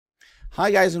Hi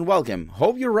guys and welcome.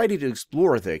 Hope you're ready to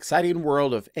explore the exciting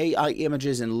world of AI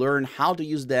images and learn how to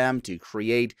use them to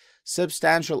create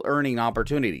substantial earning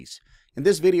opportunities. In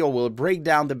this video, we'll break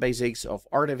down the basics of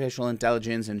artificial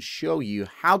intelligence and show you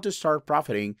how to start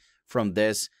profiting from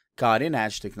this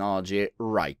cutting-edge technology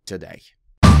right today.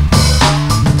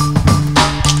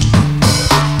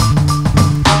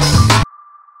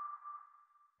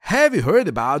 Have you heard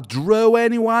about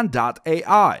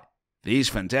DrawAnyOneAI? This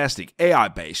fantastic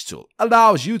AI-based tool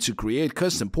allows you to create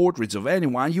custom portraits of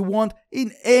anyone you want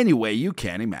in any way you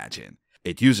can imagine.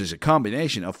 It uses a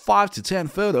combination of 5 to 10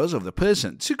 photos of the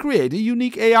person to create a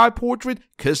unique AI portrait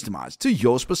customized to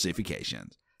your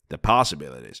specifications. The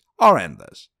possibilities are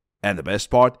endless. And the best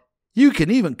part? You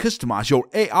can even customize your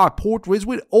AI portraits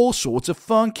with all sorts of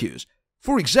fun cues.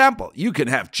 For example, you can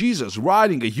have Jesus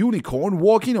riding a unicorn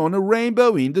walking on a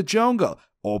rainbow in the jungle,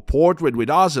 or portrait with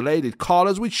isolated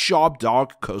colors with sharp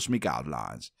dark comic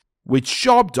outlines. The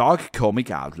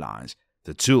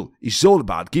tool is all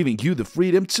about giving you the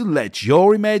freedom to let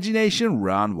your imagination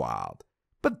run wild.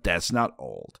 But that's not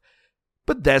all.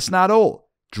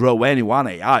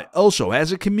 DrawAnyOneAI also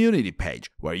has a community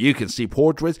page where you can see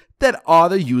portraits that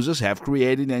other users have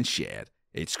created and shared.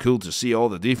 It's cool to see all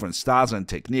the different styles and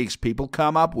techniques people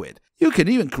come up with. You can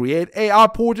even create AI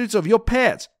portraits of your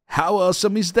pets. How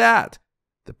awesome is that?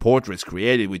 The portraits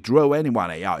created with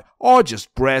DrawAnyOneAI are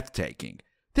just breathtaking.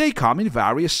 They come in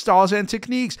various styles and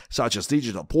techniques, such as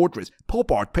digital portraits,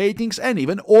 pop art paintings, and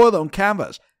even oil on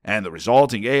canvas. And the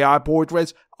resulting AI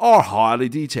portraits are highly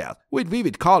detailed, with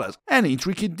vivid colors and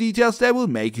intricate details that will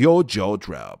make your jaw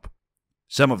drop.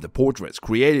 Some of the portraits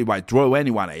created by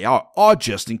DrawAnyOneAI are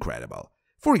just incredible.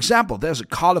 For example, there's a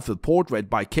colorful portrait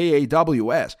by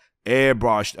KAWS,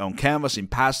 airbrushed on canvas in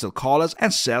pastel colors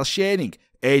and cel shading,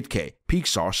 8K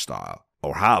Pixar style.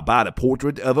 Or how about a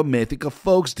portrait of a mythical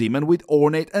folks demon with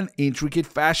ornate and intricate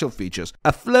facial features,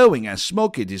 a flowing and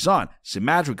smoky design,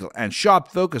 symmetrical and sharp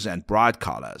focus and bright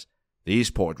colors.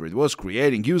 This portrait was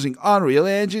created using Unreal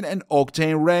Engine and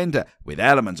Octane render with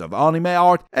elements of anime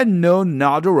art and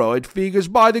non-nodoroid figures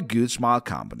by the Good Smile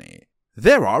company.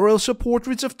 There are also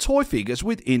portraits of toy figures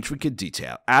with intricate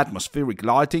detail, atmospheric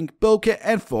lighting, bokeh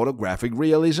and photographic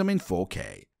realism in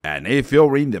 4K. And if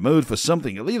you're in the mood for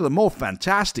something a little more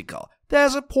fantastical,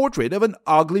 there's a portrait of an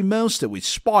ugly monster with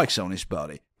spikes on his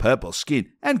body, purple skin,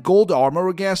 and gold armor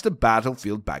against a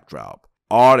battlefield backdrop.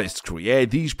 Artists create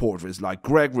these portraits like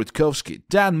Greg Rutkowski,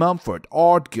 Dan Mumford,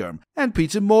 Art Gurm, and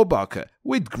Peter Moorbacher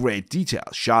with great detail,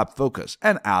 sharp focus,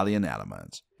 and alien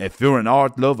elements. If you're an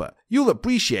art lover, you'll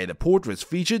appreciate the portraits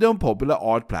featured on popular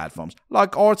art platforms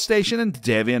like ArtStation and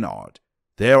DeviantArt.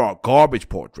 There are garbage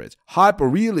portraits,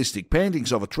 hyper-realistic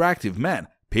paintings of attractive men,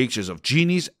 pictures of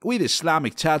genies with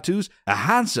Islamic tattoos, a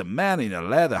handsome man in a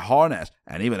leather harness,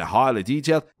 and even a highly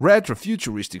detailed,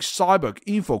 retrofuturistic cyborg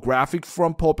infographic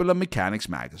from Popular Mechanics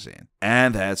magazine.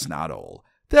 And that's not all.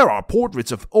 There are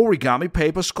portraits of origami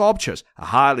paper sculptures, a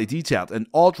highly detailed and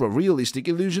ultra-realistic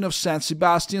illusion of Saint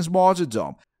Sebastian's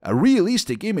martyrdom, a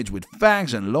realistic image with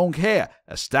fangs and long hair,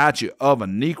 a statue of a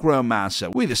necromancer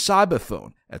with a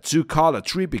cyberphone, a two-color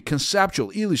trippy conceptual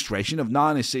illustration of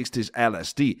 1960s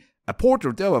LSD, a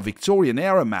portrait of a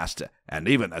Victorian-era master, and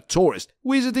even a tourist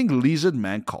visiting lizard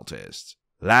man cultists.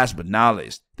 Last but not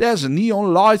least, there's a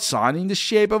neon light sign in the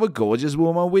shape of a gorgeous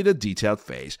woman with a detailed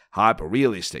face,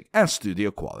 hyper-realistic and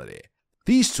studio quality.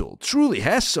 This tool truly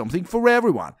has something for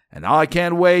everyone, and I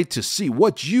can't wait to see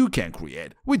what you can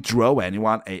create with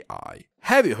DrawAnyOneAI.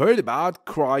 Have you heard about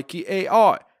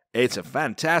CrikeyAI? It's a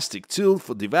fantastic tool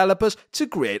for developers to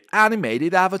create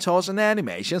animated avatars and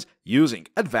animations using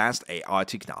advanced AI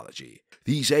technology.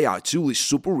 This AI tool is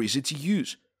super easy to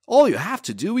use. All you have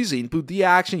to do is input the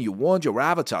action you want your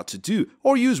avatar to do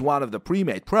or use one of the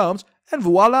pre-made prompts, and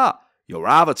voila! Your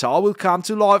avatar will come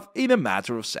to life in a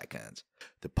matter of seconds.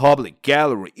 The public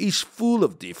gallery is full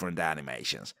of different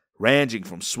animations, ranging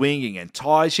from swinging and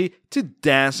tai chi to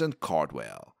dance and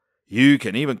cartwheel. You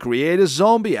can even create a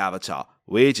zombie avatar,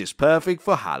 which is perfect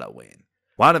for Halloween.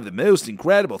 One of the most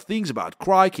incredible things about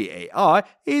CrikeyAI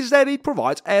is that it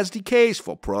provides SDKs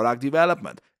for product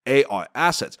development, AI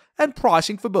assets, and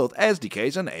pricing for both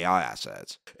SDKs and AI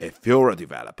assets. If you're a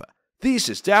developer, this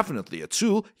is definitely a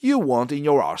tool you want in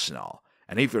your arsenal.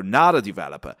 And if you're not a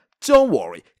developer, don't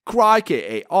worry,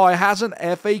 CrikeyAI has an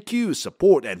FAQ,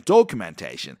 support, and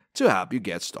documentation to help you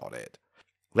get started.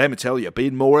 Let me tell you a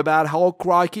bit more about how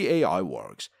CrikeyAI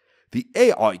works. The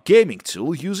AI gaming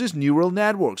tool uses neural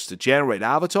networks to generate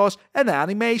avatars and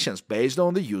animations based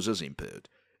on the user's input.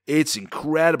 It's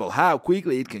incredible how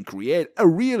quickly it can create a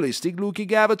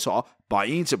realistic-looking avatar by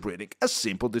interpreting a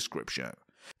simple description.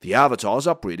 The avatars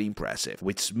are pretty impressive,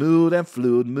 with smooth and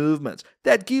fluid movements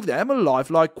that give them a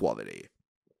lifelike quality.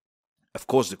 Of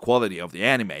course, the quality of the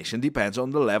animation depends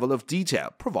on the level of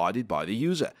detail provided by the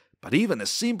user, but even a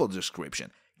simple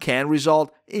description can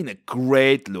result in a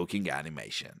great-looking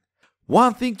animation.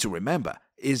 One thing to remember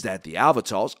is that the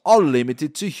avatars are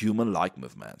limited to human-like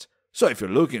movement. So if you're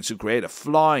looking to create a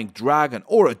flying dragon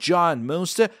or a giant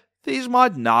monster, this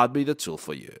might not be the tool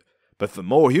for you. But for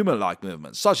more human-like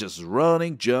movements such as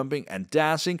running, jumping, and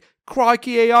dancing,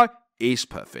 CrikeyAI is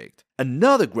perfect.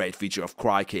 Another great feature of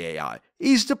CrikeyAI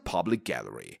is the public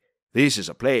gallery. This is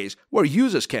a place where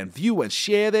users can view and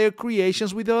share their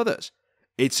creations with others.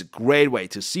 It's a great way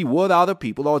to see what other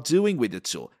people are doing with the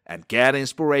tool and get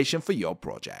inspiration for your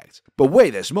project. But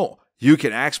wait, there's more. You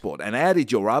can export and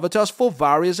edit your avatars for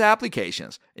various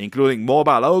applications, including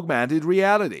mobile augmented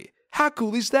reality. How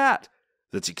cool is that?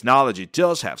 The technology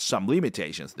does have some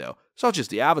limitations though, such as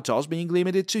the avatars being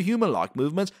limited to human-like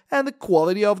movements and the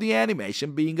quality of the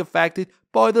animation being affected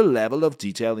by the level of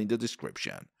detail in the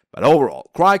description. But overall,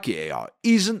 CrikeyAI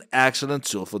is an excellent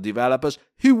tool for developers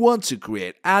who want to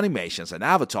create animations and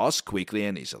avatars quickly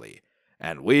and easily.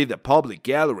 And with the public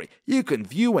gallery, you can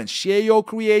view and share your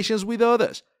creations with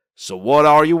others. So what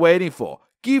are you waiting for?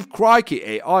 Give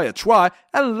CrikeyAI a try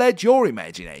and let your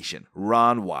imagination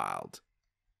run wild.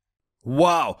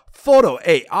 Wow,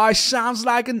 PhotoAI sounds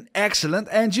like an excellent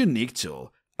and unique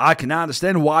tool. I can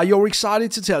understand why you're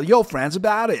excited to tell your friends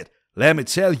about it. Let me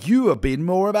tell you a bit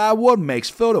more about what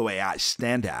makes PhotoAI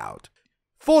stand out.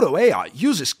 PhotoAI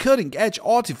uses cutting-edge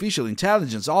artificial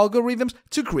intelligence algorithms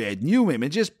to create new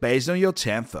images based on your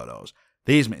 10 photos.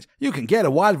 This means you can get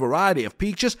a wide variety of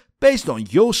pictures based on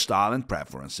your style and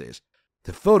preferences.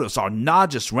 The photos are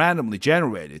not just randomly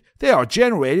generated, they are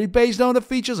generated based on the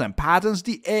features and patterns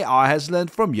the AI has learned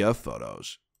from your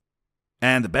photos.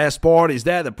 And the best part is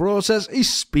that the process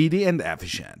is speedy and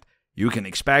efficient. You can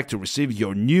expect to receive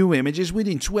your new images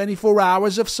within 24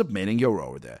 hours of submitting your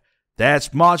order.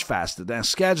 That's much faster than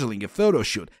scheduling a photo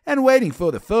shoot and waiting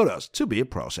for the photos to be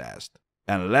processed.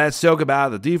 And let's talk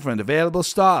about the different available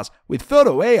styles. With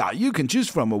PhotoAI, you can choose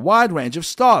from a wide range of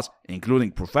styles,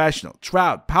 including professional,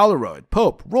 trout, Polaroid,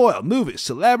 pop, royal, movie,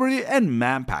 celebrity, and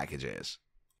meme packages.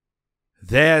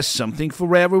 There's something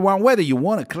for everyone, whether you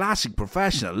want a classic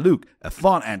professional look, a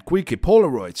fun and quirky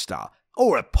Polaroid style,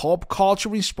 or a pop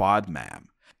culture-inspired meme.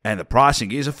 And the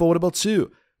pricing is affordable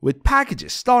too. With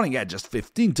packages starting at just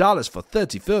 $15 for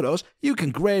 30 photos, you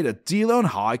can create a deal on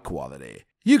high quality.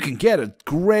 You can get a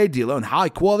great deal on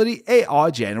high-quality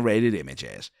AI-generated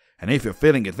images. And if you're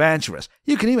feeling adventurous,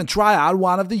 you can even try out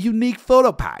one of the unique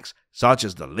photo packs, such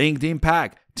as the LinkedIn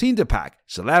pack, Tinder pack,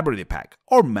 Celebrity pack,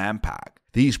 or Meme pack.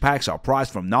 These packs are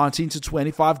priced from $19 to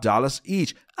 $25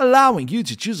 each, allowing you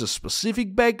to choose a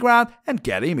specific background and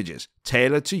get images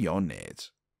tailored to your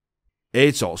needs.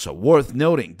 It's also worth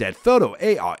noting that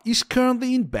PhotoAI is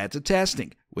currently in beta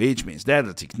testing, which means that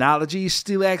the technology is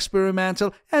still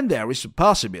experimental and there is a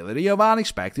possibility of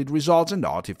unexpected results and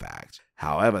artifacts.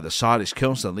 However, the site is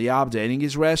constantly updating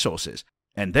its resources,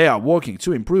 and they are working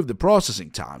to improve the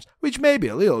processing times, which may be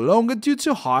a little longer due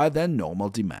to higher than normal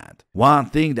demand. One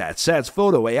thing that sets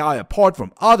PhotoAI apart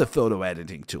from other photo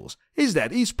editing tools is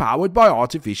that it's powered by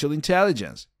artificial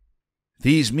intelligence.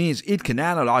 This means it can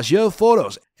analyze your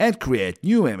photos and create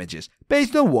new images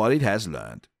based on what it has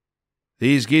learned.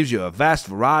 This gives you a vast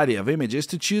variety of images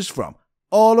to choose from,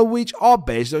 all of which are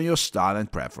based on your style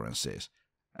and preferences.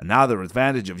 Another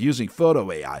advantage of using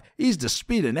PhotoAI is the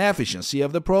speed and efficiency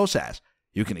of the process.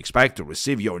 You can expect to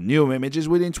receive your new images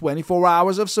within 24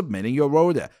 hours of submitting your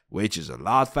order, which is a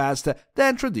lot faster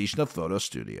than traditional photo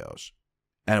studios.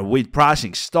 And with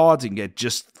pricing starting at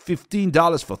just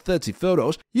 $15 for 30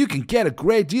 photos, you can get a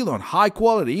great deal on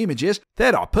high-quality images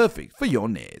that are perfect for your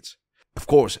needs. Of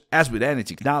course, as with any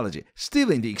technology,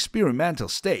 still in the experimental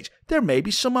stage, there may be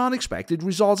some unexpected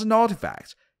results and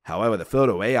artifacts. However, the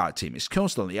PhotoAI team is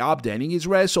constantly updating its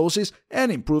resources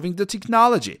and improving the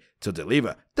technology to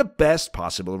deliver the best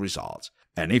possible results.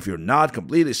 And if you're not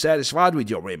completely satisfied with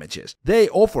your images, they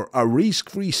offer a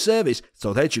risk-free service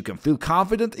so that you can feel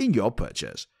confident in your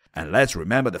purchase. And let's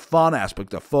remember the fun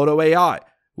aspect of PhotoAI.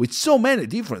 With so many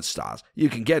different styles, you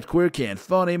can get quirky and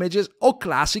fun images or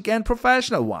classic and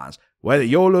professional ones. Whether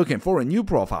you're looking for a new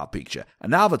profile picture,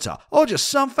 an avatar, or just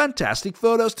some fantastic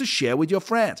photos to share with your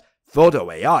friends,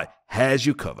 PhotoAI has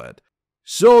you covered.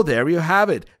 So there you have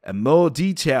it, a more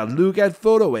detailed look at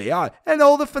PhotoAI and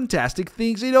all the fantastic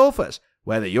things it offers.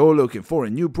 Whether you're looking for a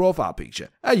new profile picture,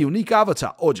 a unique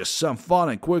avatar, or just some fun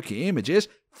and quirky images,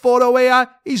 PhotoAI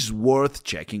is worth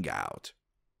checking out.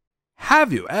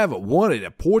 Have you ever wanted a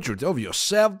portrait of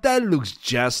yourself that looks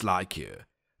just like you?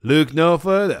 Look no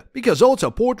further, because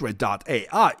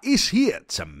AutoPortrait.ai is here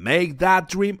to make that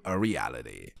dream a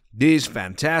reality. This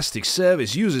fantastic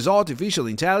service uses artificial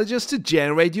intelligence to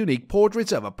generate unique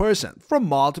portraits of a person from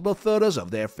multiple photos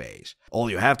of their face. All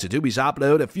you have to do is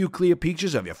upload a few clear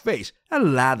pictures of your face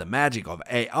and let the magic of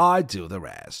AI do the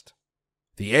rest.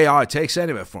 The AI takes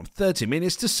anywhere from 30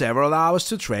 minutes to several hours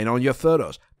to train on your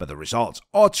photos, but the results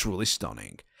are truly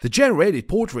stunning. The generated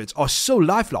portraits are so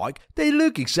lifelike, they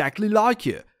look exactly like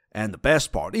you. And the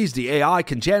best part is the AI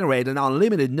can generate an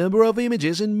unlimited number of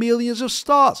images in millions of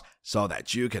stars, so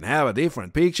that you can have a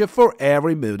different picture for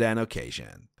every mood and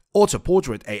occasion.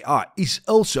 AutoPortraitAI is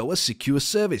also a secure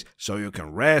service, so you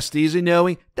can rest easy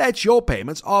knowing that your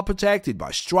payments are protected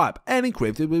by Stripe and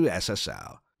encrypted with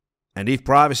SSL. And if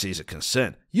privacy is a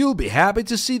concern, you'll be happy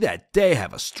to see that they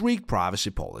have a strict privacy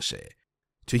policy.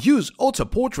 To use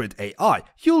AutoPortraitAI,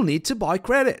 you'll need to buy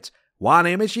credits. One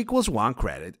image equals 1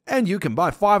 credit, and you can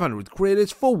buy 500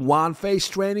 credits for one face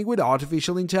training with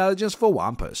artificial intelligence for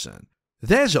one person.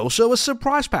 There's also a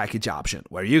surprise package option,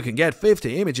 where you can get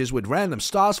 50 images with random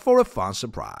stars for a fun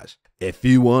surprise. If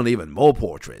you want even more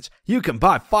portraits, you can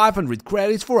buy 500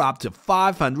 credits for up to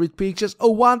 500 pictures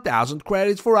or 1000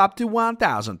 credits for up to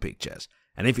 1000 pictures.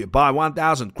 And if you buy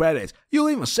 1000 credits, you'll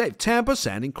even save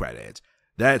 10% in credits.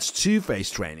 That's 2 face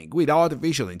training with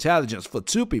artificial intelligence for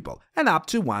 2 people and up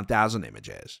to 1000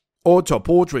 images.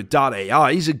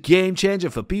 AutoPortrait.ai is a game changer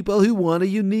for people who want a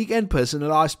unique and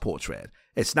personalized portrait.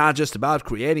 It's not just about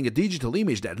creating a digital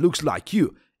image that looks like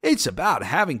you, it's about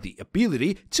having the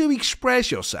ability to express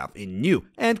yourself in new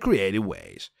and creative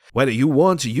ways. Whether you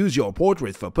want to use your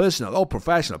portrait for personal or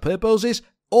professional purposes,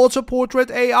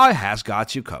 AutoPortraitAI has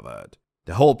got you covered.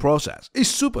 The whole process is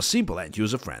super simple and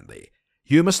user-friendly.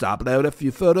 You must upload a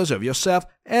few photos of yourself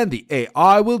and the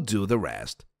AI will do the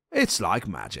rest. It's like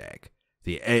magic.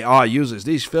 The AI uses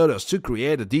these photos to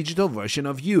create a digital version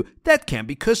of you that can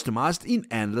be customized in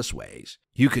endless ways.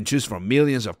 You can choose from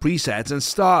millions of presets and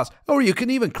styles, or you can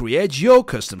even create your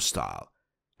custom style.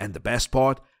 And the best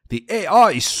part? The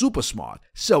AI is super smart,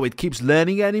 so it keeps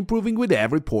learning and improving with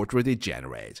every portrait it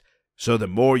generates. So the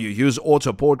more you use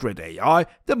AutoPortraitAI,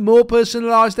 the more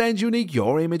personalized and unique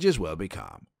your images will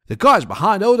become. The guys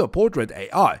behind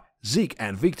AutoPortraitAI, Zeke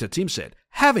and Victor Timset,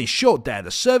 have ensured that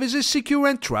the service is secure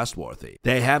and trustworthy.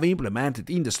 They have implemented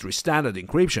industry-standard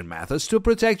encryption methods to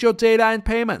protect your data and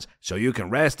payments, so you can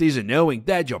rest easy knowing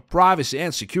that your privacy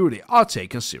and security are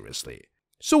taken seriously.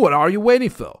 So what are you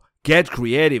waiting for? Get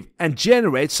creative and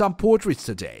generate some portraits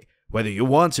today. Whether you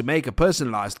want to make a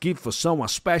personalized gift for someone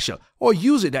special or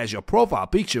use it as your profile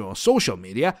picture on social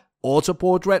media,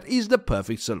 AutoPortrait is the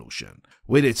perfect solution.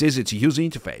 With its easy-to-use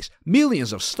interface,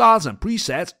 millions of styles and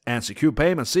presets, and secure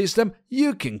payment system,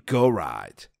 you can go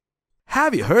right.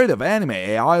 Have you heard of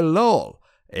AnimeAI LOL?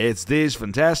 It's this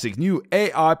fantastic new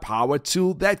AI-powered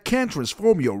tool that can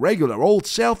transform your regular old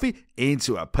selfie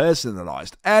into a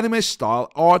personalized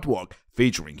anime-style artwork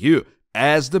featuring you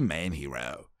as the main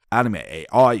hero.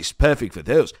 AnimeAI is perfect for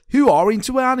those who are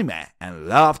into anime and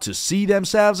love to see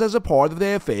themselves as a part of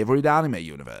their favorite anime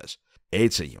universe.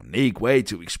 It's a unique way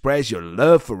to express your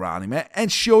love for anime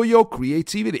and show your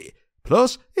creativity.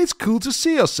 Plus, it's cool to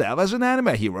see yourself as an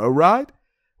anime hero, right?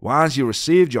 Once you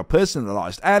received your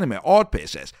personalized anime art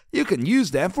pieces, you can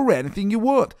use them for anything you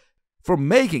want. From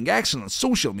making excellent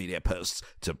social media posts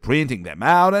to printing them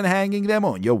out and hanging them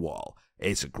on your wall.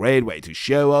 It's a great way to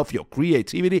show off your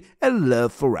creativity and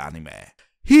love for anime.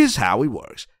 Here's how it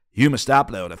works. You must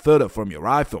upload a photo from your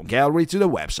iPhone gallery to the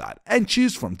website and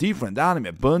choose from different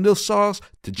anime bundle styles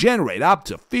to generate up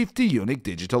to 50 unique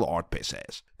digital art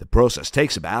pieces. The process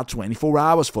takes about 24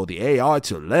 hours for the AI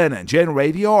to learn and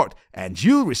generate the art, and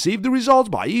you'll receive the results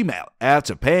by email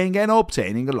after paying and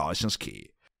obtaining a license key.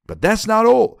 But that's not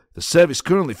all. The service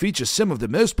currently features some of the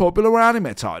most popular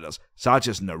anime titles, such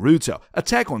as Naruto,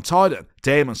 Attack on Titan,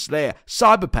 Demon Slayer,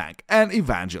 Cyberpunk, and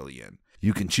Evangelion.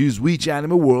 You can choose which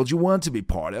anime world you want to be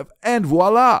part of, and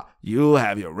voila! You'll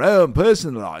have your own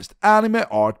personalized anime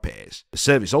art piece. The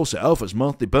service also offers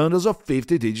monthly bundles of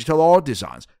 50 digital art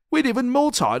designs, with even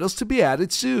more titles to be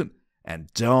added soon.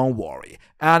 And don't worry,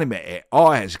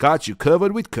 AnimeAI has got you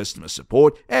covered with customer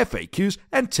support, FAQs,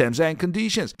 and terms and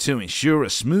conditions to ensure a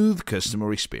smooth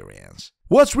customer experience.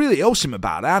 What's really awesome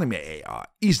about AnimeAI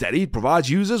is that it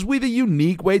provides users with a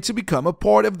unique way to become a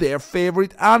part of their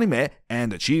favorite anime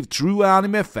and achieve true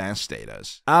anime fan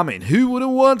status. I mean, who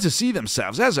wouldn't want to see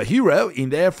themselves as a hero in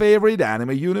their favorite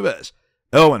anime universe?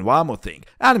 Oh, and one more thing,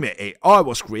 AnimeAI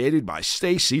was created by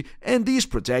Stacy and is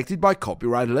protected by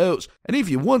copyright laws. And if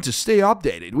you want to stay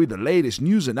updated with the latest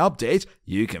news and updates,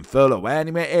 you can follow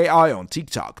AnimeAI on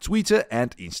TikTok, Twitter,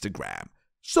 and Instagram.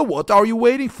 So what are you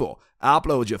waiting for?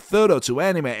 Upload your photo to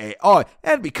AnimeAI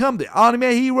and become the anime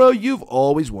hero you've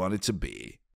always wanted to be.